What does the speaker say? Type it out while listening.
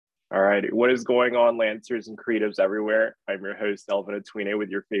All right. What is going on, Lancers and creatives everywhere? I'm your host, Elvin Atwine, with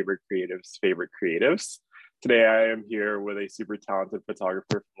your favorite creatives' favorite creatives. Today, I am here with a super talented photographer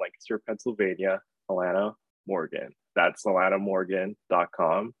from Lancaster, Pennsylvania, Alanna Morgan. That's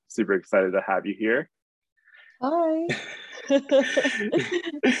alannamorgan.com. Super excited to have you here. Hi.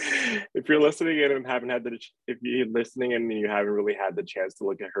 If you're listening in and haven't had if you're listening and you haven't really had the chance to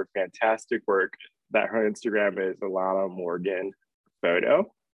look at her fantastic work, that her Instagram is Alanna Morgan Photo.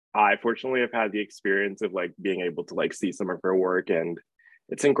 I fortunately have had the experience of being able to see some of her work, and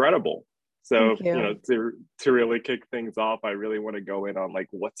it's incredible. So, Thank you. To really kick things off, I really want to go in on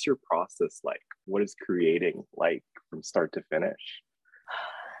what's your process like? What is creating like from start to finish?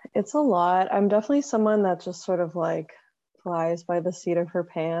 It's a lot. I'm definitely someone that just sort of flies by the seat of her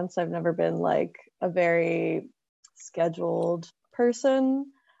pants. I've never been a very scheduled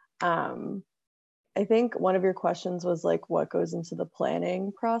person. I think one of your questions was what goes into the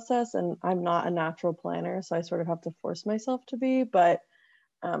planning process, and I'm not a natural planner, so I sort of have to force myself to be. But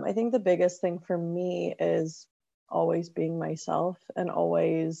I think the biggest thing for me is always being myself and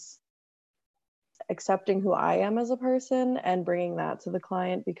always accepting who I am as a person and bringing that to the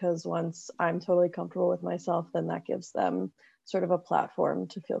client, because once I'm totally comfortable with myself, then that gives them sort of a platform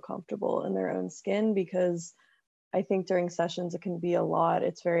to feel comfortable in their own skin. Because I think during sessions, it can be a lot.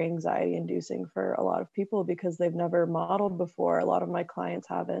 It's very anxiety inducing for a lot of people because they've never modeled before. A lot of my clients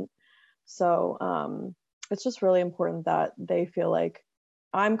haven't. So it's just really important that they feel like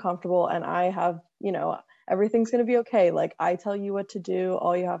I'm comfortable and I have, everything's going to be okay. I tell you what to do.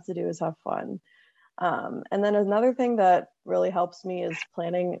 All you have to do is have fun. And then another thing that really helps me is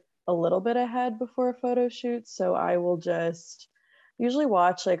planning a little bit ahead before a photo shoot. So I will just usually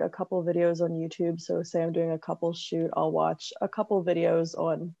watch a couple videos on YouTube. So say I'm doing a couple shoot, I'll watch a couple videos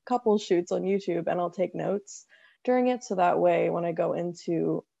on couple shoots on YouTube and I'll take notes during it. So that way, when I go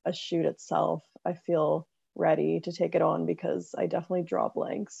into a shoot itself, I feel ready to take it on, because I definitely draw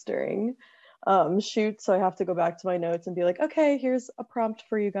blanks during shoots. So I have to go back to my notes and be like, okay, here's a prompt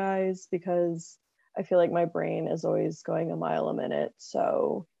for you guys, because I feel like my brain is always going a mile a minute.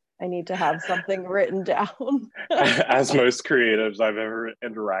 So I need to have something written down. As most creatives I've ever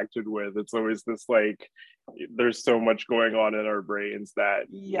interacted with, it's always this there's so much going on in our brains that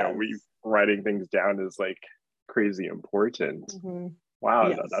Yes. we writing things down is crazy important. Mm-hmm. Wow,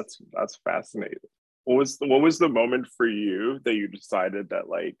 Yes. that's fascinating. What was the moment for you that you decided that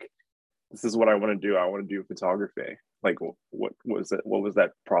this is what I want to do? I want to do photography. What was it? What was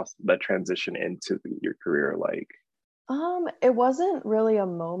that process, that transition into your career like? It wasn't really a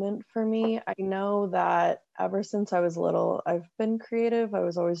moment for me. I know that ever since I was little, I've been creative. I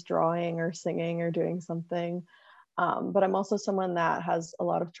was always drawing or singing or doing something. But I'm also someone that has a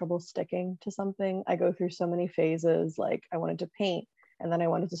lot of trouble sticking to something. I go through so many phases. I wanted to paint, and then I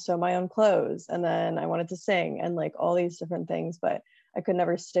wanted to sew my own clothes, and then I wanted to sing, and all these different things, but I could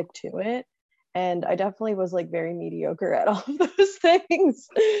never stick to it. And I definitely was very mediocre at all of those things.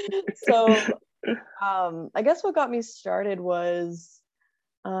 So I guess what got me started was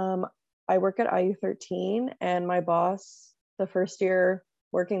I work at IU13, and my boss, the first year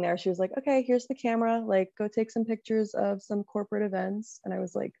working there, she was like, okay, here's the camera, go take some pictures of some corporate events. And I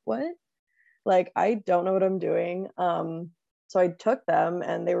was like, what? I don't know what I'm doing. So I took them,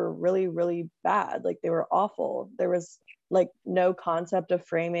 and they were really, really bad. They were awful. There was no concept of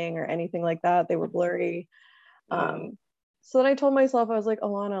framing or anything like that. They were blurry. So then I told myself, I was like,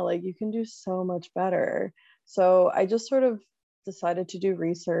 Alanna, you can do so much better. So I just sort of decided to do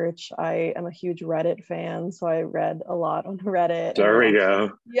research. I am a huge Reddit fan, so I read a lot on Reddit, and There we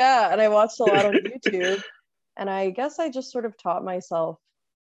go. I watched a lot on YouTube. And I guess I just sort of taught myself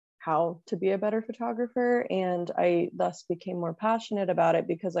how to be a better photographer, and I thus became more passionate about it,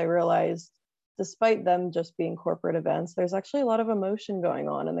 because I realized, despite them just being corporate events, there's actually a lot of emotion going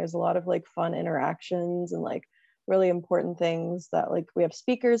on, and there's a lot of fun interactions and really important things that we have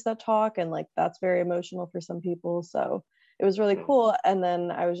speakers that talk, and that's very emotional for some people. So it was really cool. And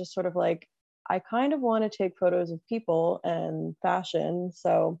then I was just sort of I kind of want to take photos of people and fashion.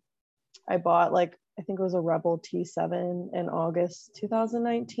 So I bought I think it was a Rebel T7 in August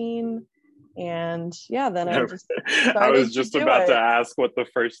 2019. And yeah, then I just I was started to just do about to it. ask what the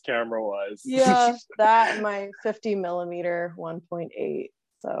first camera was. Yeah, that and my 50 millimeter 1.8.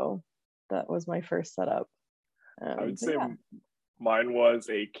 So that was my first setup. I would say Yeah. mine was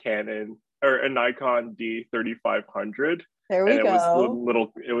a Canon or a Nikon D3500. There we And go.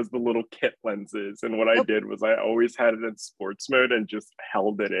 it was the little kit lenses. And what I Yep. did was I always had it in sports mode and just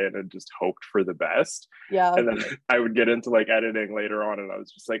held it in and just hoped for the best. Yeah. And then I would get into editing later on, and I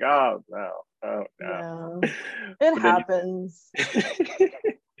was just like, oh no, oh no. Yeah. It But then happens.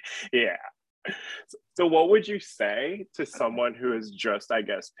 Yeah. So what would you say to someone who has just, I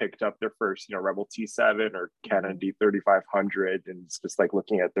guess, picked up their first, Rebel T7 or Canon D3500 and it's just like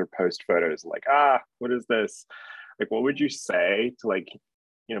looking at their post photos like, what is this? Like, what would you say to like,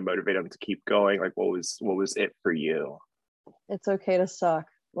 motivate them to keep going? Like, what was it for you? It's okay to suck.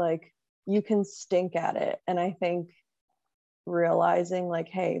 Like, you can stink at it. And I think realizing like,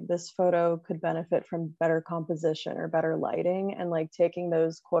 hey, this photo could benefit from better composition or better lighting, and like taking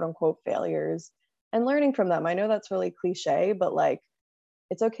those quote unquote failures and learning from them. I know that's really cliche, but like,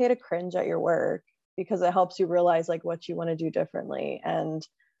 it's okay to cringe at your work because it helps you realize like what you want to do differently. And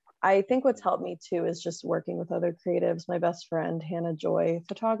I think what's helped me too is just working with other creatives. My best friend, Hannah Joy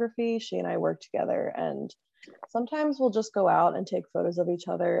Photography, she and I work together, and sometimes we'll just go out and take photos of each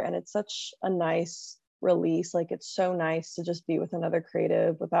other. And it's such a nice release. Like, it's so nice to just be with another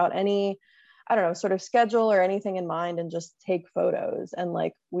creative without any, I don't know, sort of schedule or anything in mind, and just take photos. And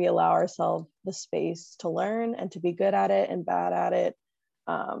like, we allow ourselves the space to learn and to be good at it and bad at it.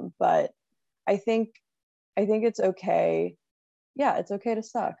 But I think it's okay. Yeah, it's okay to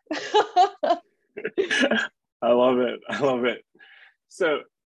suck. I love it. I love it. So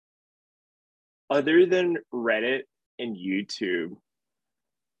other than Reddit and YouTube,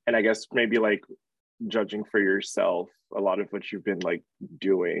 and I guess maybe like judging for yourself, a lot of what you've been like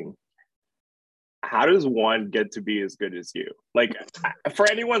doing, how does one get to be as good as you? Like, for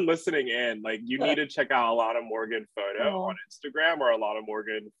anyone listening in, like, you need to check out Alanna Morgan Photo on Instagram or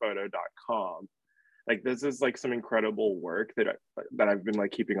alannamorganphoto.com. Like, this is like some incredible work that I've been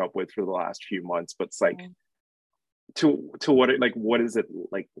like keeping up with for the last few months. But it's like, to what it like, what is it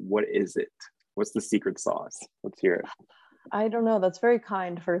like? What is it? What's the secret sauce? Let's hear it. I don't know. That's very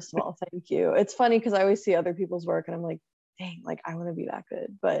kind. First of all, thank you. It's funny because I always see other people's work and I'm like, dang, like I want to be that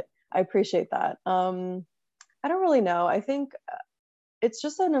good. But I appreciate that. I don't really know. I think it's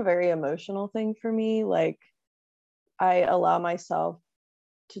just a very emotional thing for me. Like, I allow myself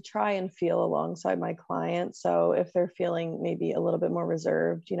to try and feel alongside my client. So if they're feeling maybe a little bit more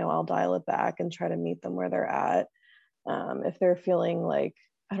reserved, I'll dial it back and try to meet them where they're at. If they're feeling like,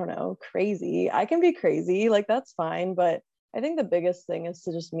 I don't know, crazy, I can be crazy, like that's fine. But I think the biggest thing is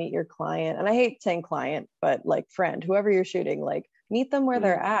to just meet your client. And I hate saying client, but like friend, whoever you're shooting, like meet them where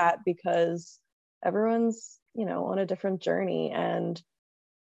they're at, because everyone's, on a different journey. And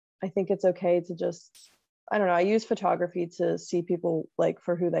I think it's okay to just, I don't know, I use photography to see people like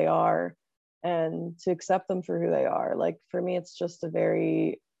for who they are and to accept them for who they are. Like, for me, it's just a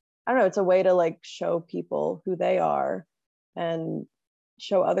very, I don't know, it's a way to like show people who they are and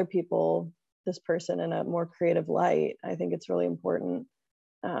show other people this person in a more creative light. I think it's really important.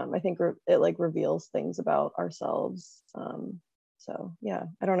 I think it like reveals things about ourselves. So yeah,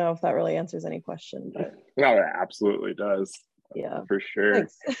 I don't know if that really answers any question, but no, it absolutely does. Yeah, for sure.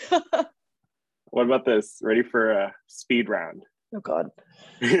 Thanks. What about this? Ready for a speed round? Oh God.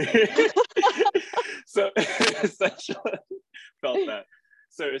 So essentially, felt that.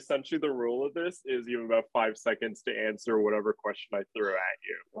 So essentially, the rule of this is you have about 5 seconds to answer whatever question I throw at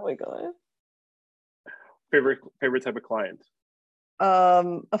you. Oh my God. Favorite type of client?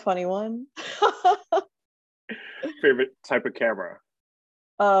 A funny one. Favorite type of camera?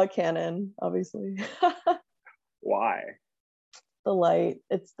 Canon, obviously. Why? The light.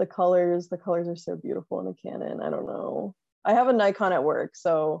 It's the colors. The colors are so beautiful in a Canon. I don't know. I have a Nikon at work,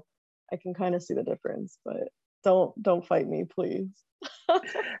 so I can kind of see the difference, but don't fight me, please.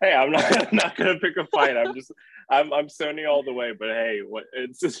 Hey, I'm not gonna pick a fight. I'm Sony all the way, but hey, what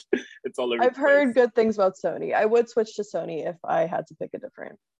it's just it's all over. I've heard good things about Sony. I would switch to Sony if I had to pick a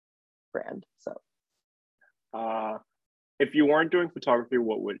different brand. So if you weren't doing photography,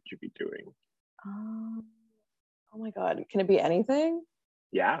 what would you be doing? Oh my God, can it be anything?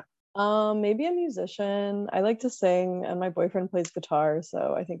 Yeah. Maybe a musician. I like to sing, and my boyfriend plays guitar,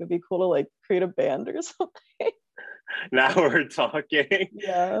 so I think it'd be cool to like create a band or something. Now we're talking.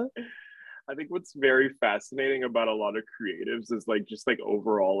 Yeah. I think what's very fascinating about a lot of creatives is like just like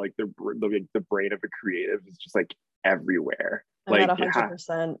overall like the brain of a creative is just like everywhere. I'm like at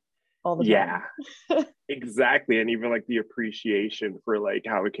 100% all the time. Yeah. Exactly. And even like the appreciation for like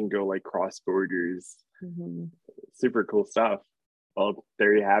how it can go like cross borders. Mm-hmm. Super cool stuff. Well,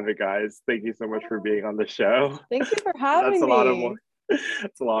 there you have it, guys. Thank you so much for being on the show. Thank you for having me.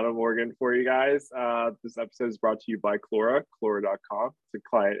 That's a lot of Morgan for you guys. This episode is brought to you by Clora.com. It's a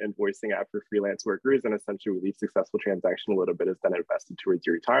client invoicing app for freelance workers, and essentially with each successful transaction, a little bit is then invested towards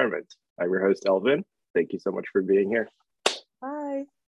your retirement. I'm your host, Elvin. Thank you so much for being here.